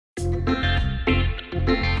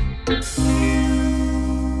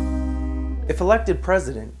If elected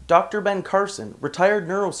president, Dr. Ben Carson, retired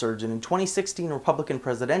neurosurgeon and 2016 Republican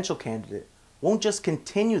presidential candidate, won't just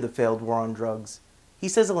continue the failed war on drugs, he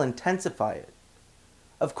says he'll intensify it.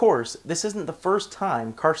 Of course, this isn't the first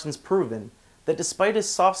time Carson's proven that despite his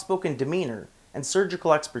soft-spoken demeanor and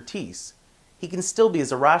surgical expertise, he can still be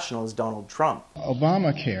as irrational as Donald Trump.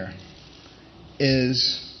 Obamacare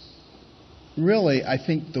is really, I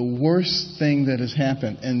think, the worst thing that has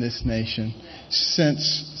happened in this nation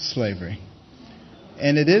since slavery.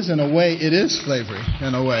 And it is, in a way, it is slavery,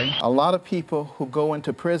 in a way. A lot of people who go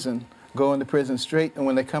into prison straight, and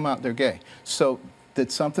when they come out, they're gay. So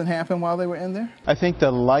did something happen while they were in there? I think the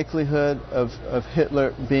likelihood of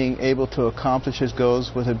Hitler being able to accomplish his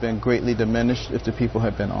goals would have been greatly diminished if the people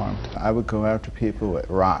had been armed. I would go after people with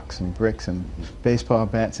rocks and bricks and baseball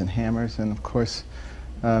bats and hammers, and of course,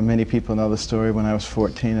 many people know the story when I was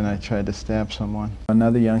 14 and I tried to stab someone.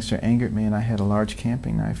 Another youngster angered me and I had a large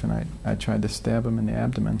camping knife and I tried to stab him in the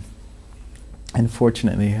abdomen. And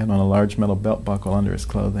fortunately he had on a large metal belt buckle under his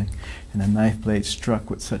clothing, and the knife blade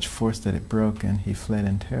struck with such force that it broke and he fled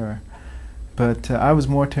in terror. But I was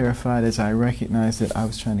more terrified as I recognized that I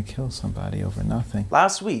was trying to kill somebody over nothing.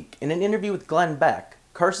 Last week, in an interview with Glenn Beck,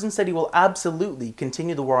 Carson said he will absolutely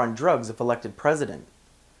continue the war on drugs if elected president.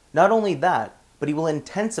 Not only that, but he will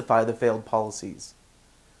intensify the failed policies.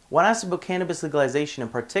 When asked about cannabis legalization in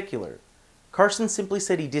particular, Carson simply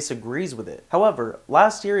said he disagrees with it. However,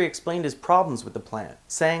 last year he explained his problems with the plant,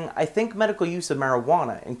 saying, "I think medical use of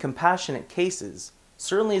marijuana in compassionate cases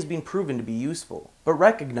certainly has been proven to be useful, but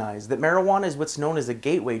recognize that marijuana is what's known as a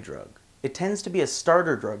gateway drug. It tends to be a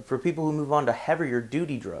starter drug for people who move on to heavier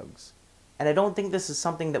duty drugs. And I don't think this is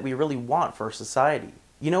something that we really want for our society.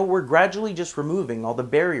 You know, we're gradually just removing all the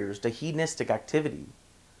barriers to hedonistic activity.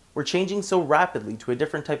 We're changing so rapidly to a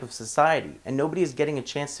different type of society, and nobody is getting a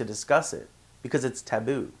chance to discuss it because it's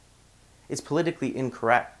taboo. It's politically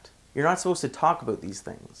incorrect. You're not supposed to talk about these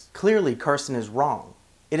things." Clearly, Carson is wrong.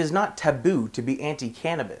 It is not taboo to be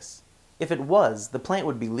anti-cannabis. If it was, the plant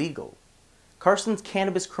would be legal. Carson's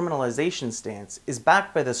cannabis criminalization stance is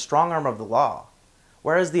backed by the strong arm of the law,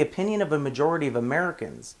 whereas the opinion of a majority of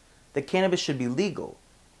Americans that cannabis should be legal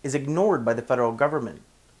is ignored by the federal government.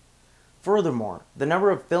 Furthermore, the number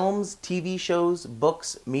of films, TV shows,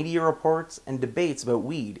 books, media reports, and debates about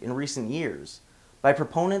weed in recent years, by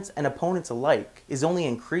proponents and opponents alike, is only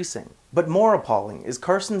increasing. But more appalling is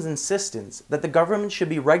Carson's insistence that the government should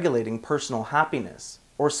be regulating personal happiness,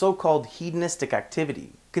 or so-called hedonistic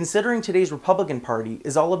activity. Considering today's Republican Party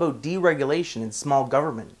is all about deregulation and small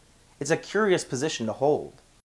government, it's a curious position to hold.